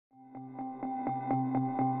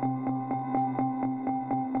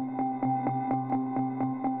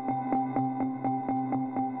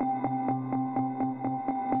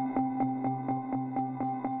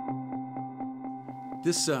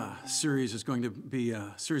This series is going to be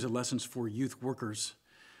a series of lessons for youth workers.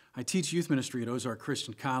 I teach youth ministry at Ozark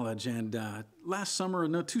Christian College, and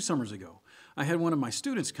two summers ago, I had one of my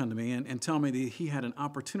students come to me and tell me that he had an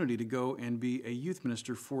opportunity to go and be a youth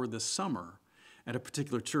minister for the summer at a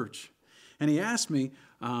particular church. And he asked me,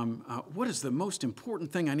 what is the most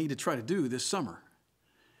important thing I need to try to do this summer?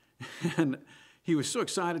 And he was so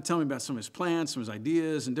excited, telling me about some of his plans, some of his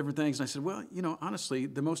ideas, and different things. And I said, well, honestly,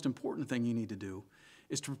 the most important thing you need to do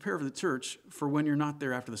is to prepare for the church for when you're not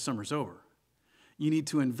there after the summer's over. You need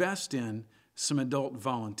to invest in some adult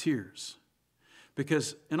volunteers.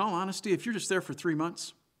 Because in all honesty, if you're just there for 3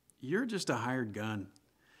 months, you're just a hired gun.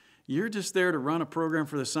 You're just there to run a program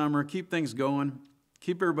for the summer, keep things going,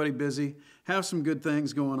 keep everybody busy, have some good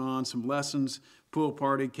things going on, some lessons, pool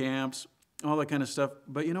party, camps, all that kind of stuff.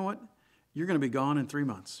 But you know what? You're going to be gone in 3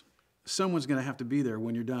 months. Someone's going to have to be there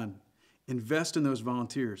when you're done. Invest in those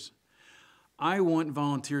volunteers. I want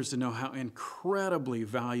volunteers to know how incredibly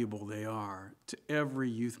valuable they are to every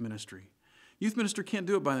youth ministry. Youth minister can't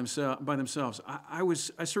do it by themselves.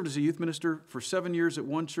 I served as a youth minister for 7 years at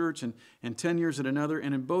one church and 10 years at another,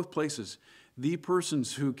 and in both places, the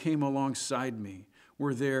persons who came alongside me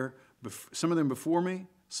were there, some of them before me,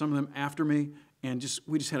 some of them after me, and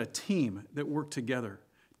we just had a team that worked together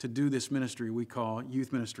to do this ministry we call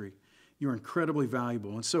youth ministry. You're incredibly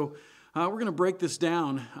valuable. And so we're going to break this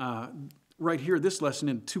down right here, this lesson,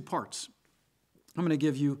 in 2 parts. I'm going to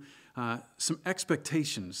give you some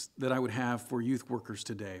expectations that I would have for youth workers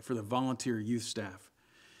today, for the volunteer youth staff.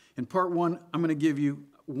 In part 1, I'm going to give you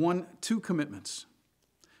 2 commitments.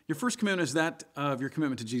 Your first commitment is that of your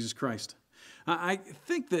commitment to Jesus Christ. I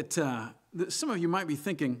think that some of you might be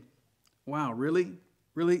thinking, wow, really?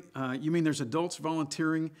 Really? You mean there's adults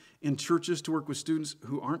volunteering in churches to work with students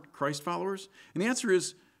who aren't Christ followers? And the answer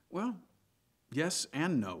is, well, yes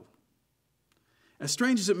and no. As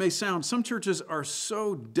strange as it may sound, some churches are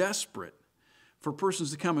so desperate for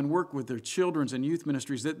persons to come and work with their children's and youth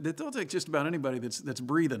ministries that they'll take just about anybody that's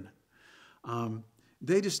breathing.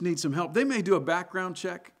 They just need some help. They may do a background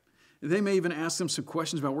check. They may even ask them some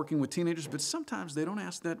questions about working with teenagers, but sometimes they don't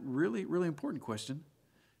ask that really, really important question.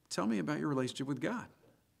 Tell me about your relationship with God.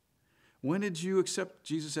 When did you accept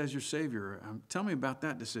Jesus as your Savior? Tell me about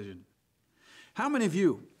that decision. How many of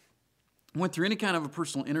you went through any kind of a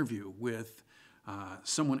personal interview with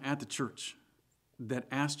someone at the church that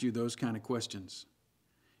asked you those kind of questions?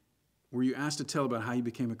 Were you asked to tell about how you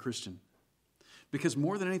became a Christian? Because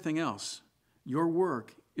more than anything else, your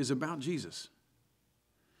work is about Jesus.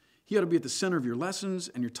 He ought to be at the center of your lessons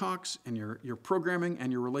and your talks and your programming and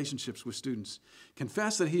your relationships with students.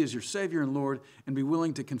 Confess that He is your Savior and Lord, and be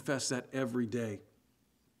willing to confess that every day.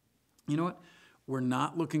 You know what? We're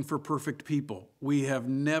not looking for perfect people. We have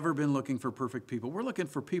never been looking for perfect people. We're looking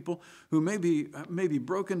for people who may be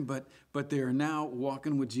broken, but they are now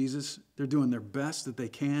walking with Jesus. They're doing their best that they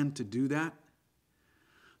can to do that.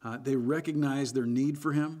 They recognize their need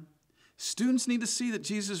for Him. Students need to see that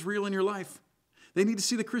Jesus is real in your life. They need to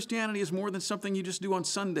see that Christianity is more than something you just do on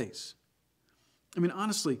Sundays. I mean,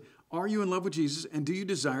 honestly, are you in love with Jesus, and do you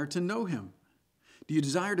desire to know Him? Do you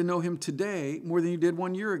desire to know Him today more than you did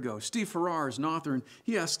 1 year ago? Steve Farrar is an author, and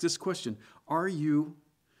he asks this question: do you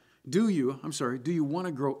want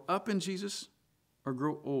to grow up in Jesus or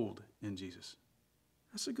grow old in Jesus?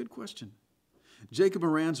 That's a good question. Jacob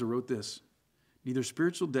Moranza wrote this: neither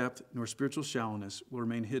spiritual depth nor spiritual shallowness will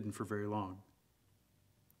remain hidden for very long.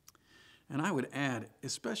 And I would add,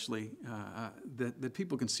 especially, that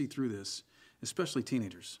people can see through this, especially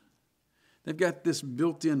teenagers. They've got this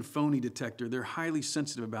built-in phony detector. They're highly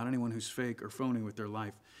sensitive about anyone who's fake or phony with their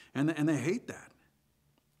life, and they hate that.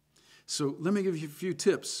 So let me give you a few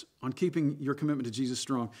tips on keeping your commitment to Jesus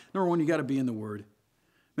strong. Number 1, you got to be in the Word.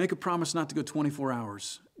 Make a promise not to go 24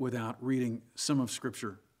 hours without reading some of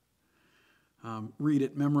Scripture. Read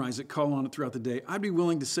it, memorize it, call on it throughout the day. I'd be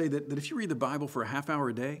willing to say that if you read the Bible for a half hour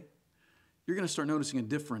a day, you're going to start noticing a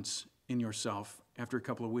difference in yourself after a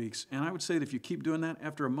couple of weeks. And I would say that if you keep doing that,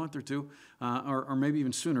 after a month or two, or maybe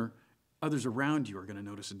even sooner, others around you are going to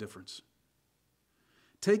notice a difference.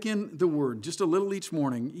 Take in the Word just a little each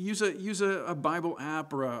morning. Use a Bible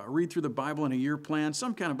app or a read through the Bible in a year plan,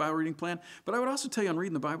 some kind of Bible reading plan. But I would also tell you on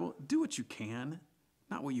reading the Bible, do what you can,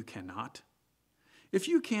 not what you cannot. If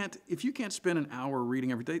you can't spend an hour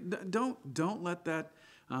reading every day, don't let that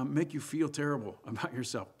make you feel terrible about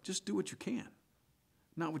yourself. Just do what you can,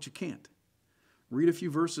 not what you can't. Read a few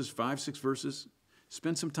verses, 5, 6 verses.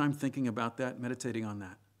 Spend some time thinking about that, meditating on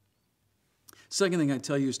that. Second thing I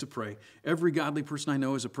tell you is to pray. Every godly person I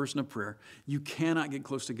know is a person of prayer. You cannot get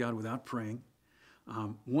close to God without praying.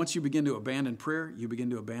 Once you begin to abandon prayer, you begin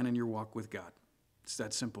to abandon your walk with God. It's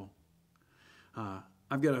that simple.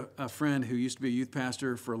 I've got a friend who used to be a youth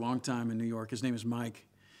pastor for a long time in New York. His name is Mike.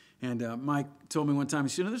 And Mike told me one time, he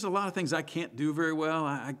said, there's a lot of things I can't do very well.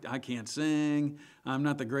 I can't sing. I'm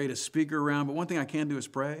not the greatest speaker around, but one thing I can do is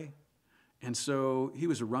pray. And so he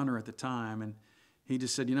was a runner at the time, and he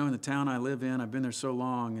just said, in the town I live in, I've been there so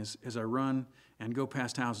long, as I run and go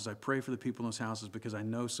past houses, I pray for the people in those houses because I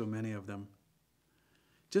know so many of them.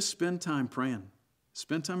 Just spend time praying.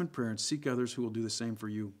 Spend time in prayer and seek others who will do the same for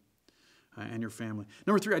you and your family.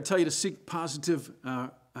 Number 3, I'd tell you to seek positive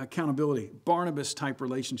accountability, Barnabas-type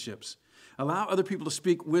relationships. Allow other people to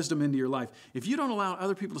speak wisdom into your life. If you don't allow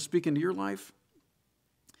other people to speak into your life,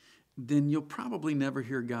 then you'll probably never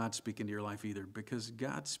hear God speak into your life either, because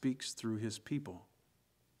God speaks through his people.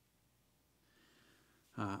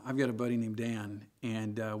 I've got a buddy named Dan,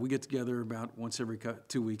 and we get together about once every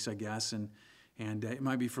 2 weeks, I guess, and it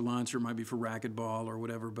might be for lunch or it might be for racquetball or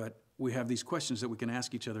whatever, but we have these questions that we can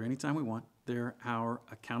ask each other anytime we want. They're our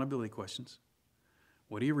accountability questions.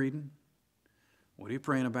 What are you reading? What are you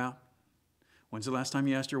praying about? When's the last time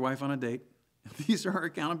you asked your wife on a date? These are our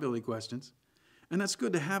accountability questions. And that's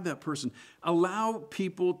good to have that person. Allow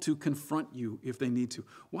people to confront you if they need to.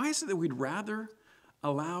 Why is it that we'd rather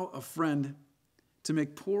allow a friend to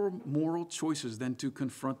make poor moral choices than to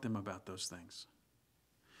confront them about those things?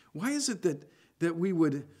 Why is it that we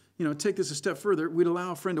would, take this a step further, we'd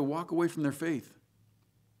allow a friend to walk away from their faith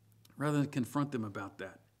rather than confront them about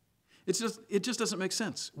that? It just doesn't make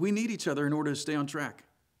sense. We need each other in order to stay on track.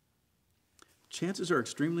 Chances are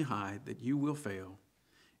extremely high that you will fail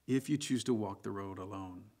if you choose to walk the road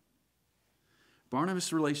alone.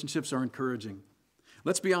 Barnabas relationships are encouraging.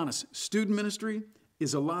 Let's be honest, student ministry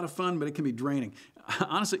is a lot of fun, but it can be draining.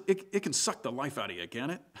 Honestly, it can suck the life out of you,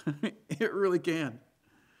 can't it? It really can.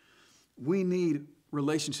 We need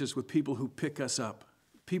relationships with people who pick us up,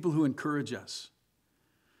 people who encourage us,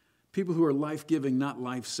 people who are life-giving, not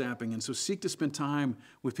life-sapping. And so seek to spend time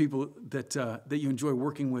with people that you enjoy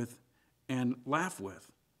working with and laugh with.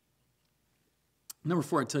 Number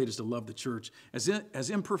 4, I'd tell you just to love the church. As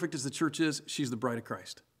imperfect as the church is, she's the bride of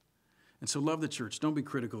Christ. And so love the church. Don't be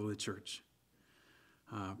critical of the church.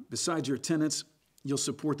 Besides your attendance, you'll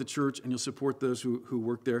support the church and you'll support those who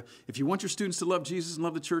work there. If you want your students to love Jesus and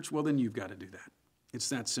love the church, well, then you've got to do that. It's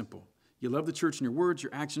that simple. You love the church in your words,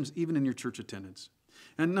 your actions, even in your church attendance.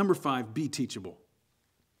 And number 5, be teachable.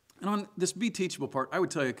 And on this be teachable part, I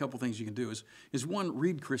would tell you a couple things you can do is one,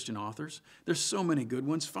 read Christian authors. There's so many good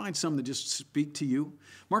ones. Find some that just speak to you.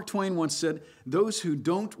 Mark Twain once said, those who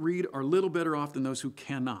don't read are little better off than those who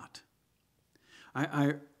cannot.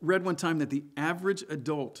 I read one time that the average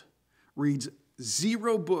adult reads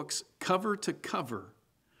 0 books cover to cover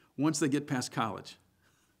once they get past college.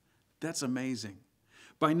 That's amazing.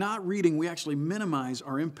 By not reading, we actually minimize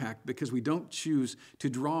our impact because we don't choose to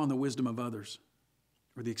draw on the wisdom of others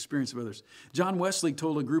or the experience of others. John Wesley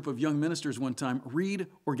told a group of young ministers one time, read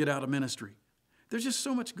or get out of ministry. There's just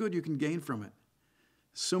so much good you can gain from it.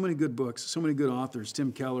 So many good books, so many good authors,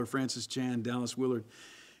 Tim Keller, Francis Chan, Dallas Willard.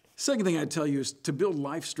 Second thing I'd tell you is to build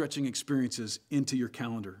life-stretching experiences into your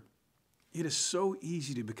calendar. It is so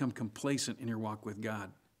easy to become complacent in your walk with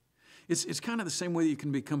God. It's kind of the same way that you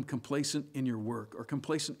can become complacent in your work or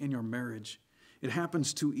complacent in your marriage. It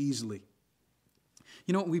happens too easily.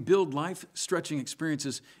 We build life-stretching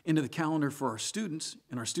experiences into the calendar for our students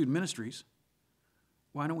and our student ministries.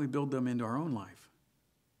 Why don't we build them into our own life?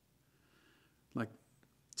 Like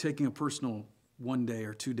taking a personal 1-day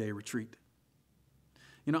or 2-day retreat.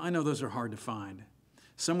 I know those are hard to find.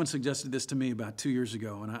 Someone suggested this to me about 2 years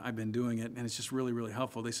ago, and I've been doing it, and it's just really, really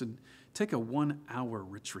helpful. They said, take a 1-hour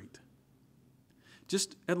retreat.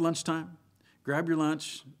 Just at lunchtime, grab your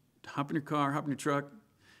lunch, hop in your car, hop in your truck,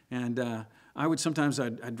 and I would sometimes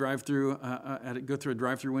I'd drive through, go through a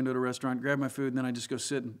drive-through window at a restaurant, grab my food, and then I'd just go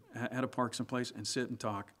sit at a park someplace and sit and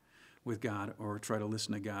talk with God or try to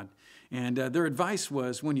listen to God. And their advice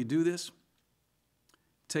was, when you do this,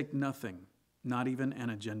 take nothing, not even an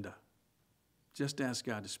agenda. Just ask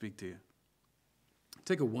God to speak to you.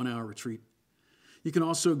 Take a 1-hour retreat. You can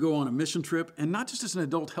also go on a mission trip, and not just as an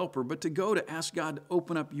adult helper, but to go to ask God to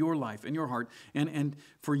open up your life and your heart and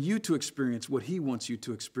for you to experience what he wants you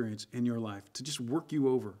to experience in your life, to just work you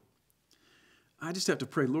over. I just have to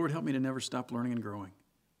pray, Lord, help me to never stop learning and growing.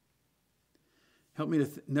 Help me to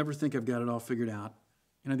never think I've got it all figured out.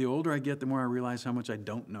 The older I get, the more I realize how much I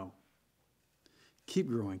don't know. Keep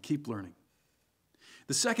growing, keep learning.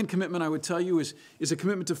 The second commitment I would tell you is a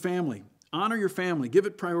commitment to family. Honor your family. Give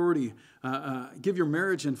it priority. Give your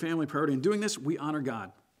marriage and family priority. In doing this, we honor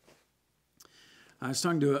God. I was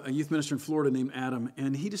talking to a youth minister in Florida named Adam,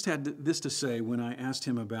 and he just had this to say when I asked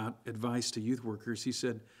him about advice to youth workers. He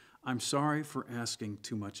said, "I'm sorry for asking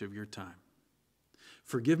too much of your time.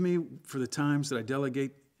 Forgive me for the times that I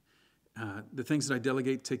delegate, the things that I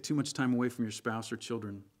delegate take too much time away from your spouse or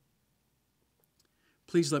children.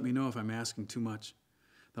 Please let me know if I'm asking too much.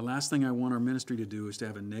 The last thing I want our ministry to do is to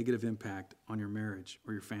have a negative impact on your marriage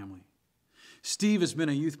or your family." Steve has been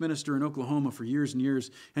a youth minister in Oklahoma for years and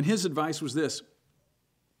years, and his advice was this: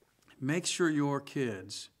 make sure your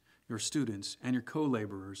kids, your students, and your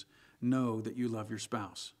co-laborers know that you love your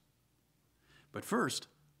spouse. But first,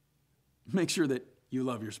 make sure that you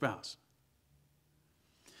love your spouse.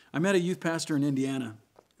 I met a youth pastor in Indiana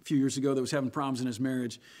a few years ago that was having problems in his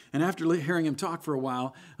marriage, and after hearing him talk for a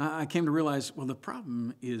while, I came to realize, well, the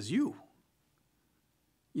problem is you.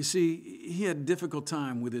 You see, he had a difficult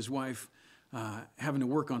time with his wife having to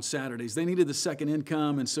work on Saturdays. They needed the second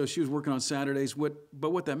income, and so she was working on Saturdays.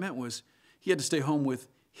 But what that meant was he had to stay home with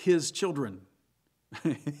his children,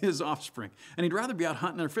 his offspring. And he'd rather be out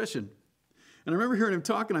hunting or fishing. And I remember hearing him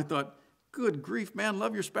talk, and I thought, good grief, man,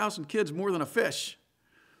 love your spouse and kids more than a fish.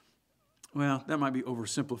 Well, that might be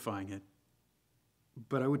oversimplifying it.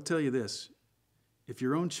 But I would tell you this: if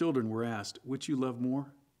your own children were asked which you love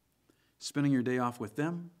more, spending your day off with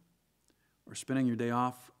them or spending your day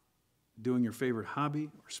off doing your favorite hobby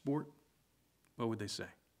or sport, what would they say?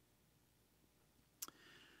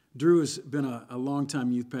 Drew has been a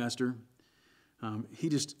long-time youth pastor. He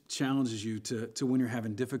just challenges you to when you're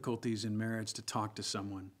having difficulties in marriage, to talk to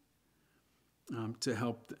someone, to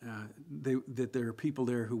help. That there are people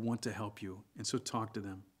there who want to help you, and so talk to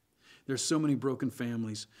them. There's so many broken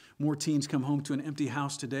families. More teens come home to an empty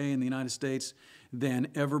house today in the United States than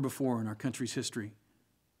ever before in our country's history.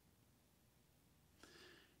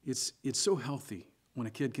 It's so healthy when a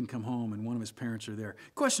kid can come home and one of his parents are there.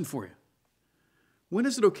 Question for you: when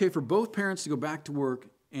is it okay for both parents to go back to work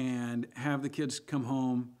and have the kids come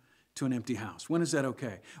home to an empty house? When is that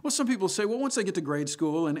okay? Well, some people say, well, once they get to grade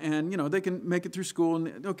school and they can make it through school,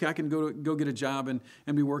 and okay, I can go get a job and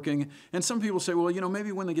be working. And some people say, well,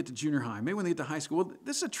 maybe when they get to junior high, maybe when they get to high school. Well,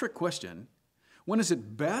 this is a trick question. When is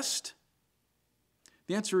it best?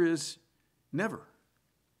 The answer is never.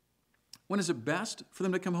 When is it best for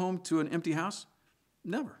them to come home to an empty house?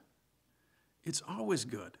 Never. It's always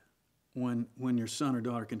good when your son or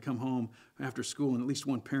daughter can come home after school and at least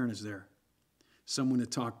one parent is there. Someone to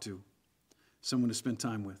talk to, someone to spend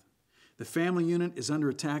time with. The family unit is under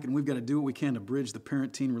attack, and we've got to do what we can to bridge the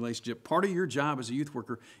parent-teen relationship. Part of your job as a youth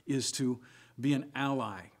worker is to be an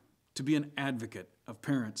ally, to be an advocate of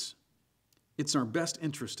parents. It's in our best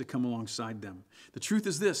interest to come alongside them. The truth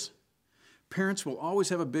is this: parents will always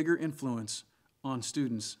have a bigger influence on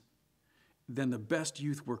students than the best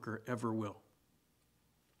youth worker ever will.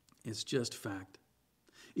 It's just fact.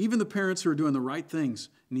 Even the parents who are doing the right things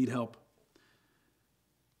need help.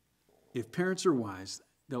 If parents are wise,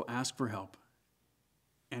 they'll ask for help,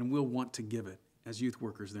 and we'll want to give it as youth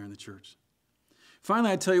workers there in the church.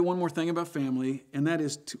 Finally, I'd tell you one more thing about family, and that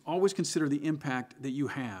is to always consider the impact that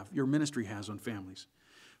your ministry has on families.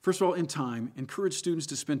 First of all, in time, encourage students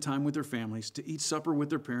to spend time with their families, to eat supper with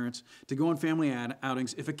their parents, to go on family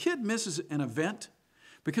outings. If a kid misses an event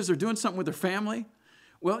because they're doing something with their family,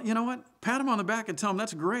 well, you know what? Pat them on the back and tell them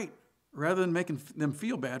that's great, rather than making them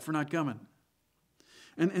feel bad for not coming.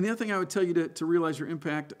 And the other thing I would tell you to realize your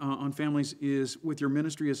impact on families is with your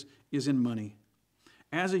ministry is in money.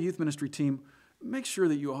 As a youth ministry team, make sure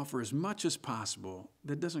that you offer as much as possible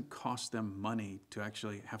that doesn't cost them money to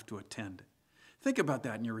actually have to attend. Think about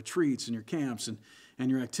that in your retreats and your camps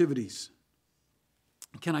and your activities.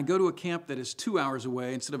 Can I go to a camp that is 2 hours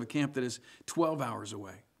away instead of a camp that is 12 hours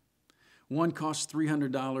away? One costs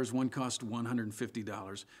 $300, one costs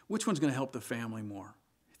 $150. Which one's going to help the family more?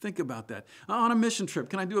 Think about that. On a mission trip,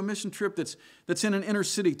 can I do a mission trip that's in an inner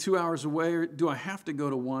city 2 hours away, or do I have to go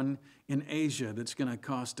to one in Asia that's going to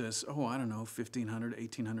cost us, $1,500,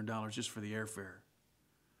 $1,800 just for the airfare?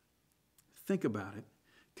 Think about it.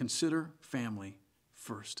 Consider family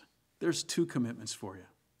first. There's two commitments for you: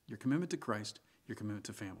 your commitment to Christ, your commitment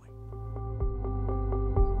to family.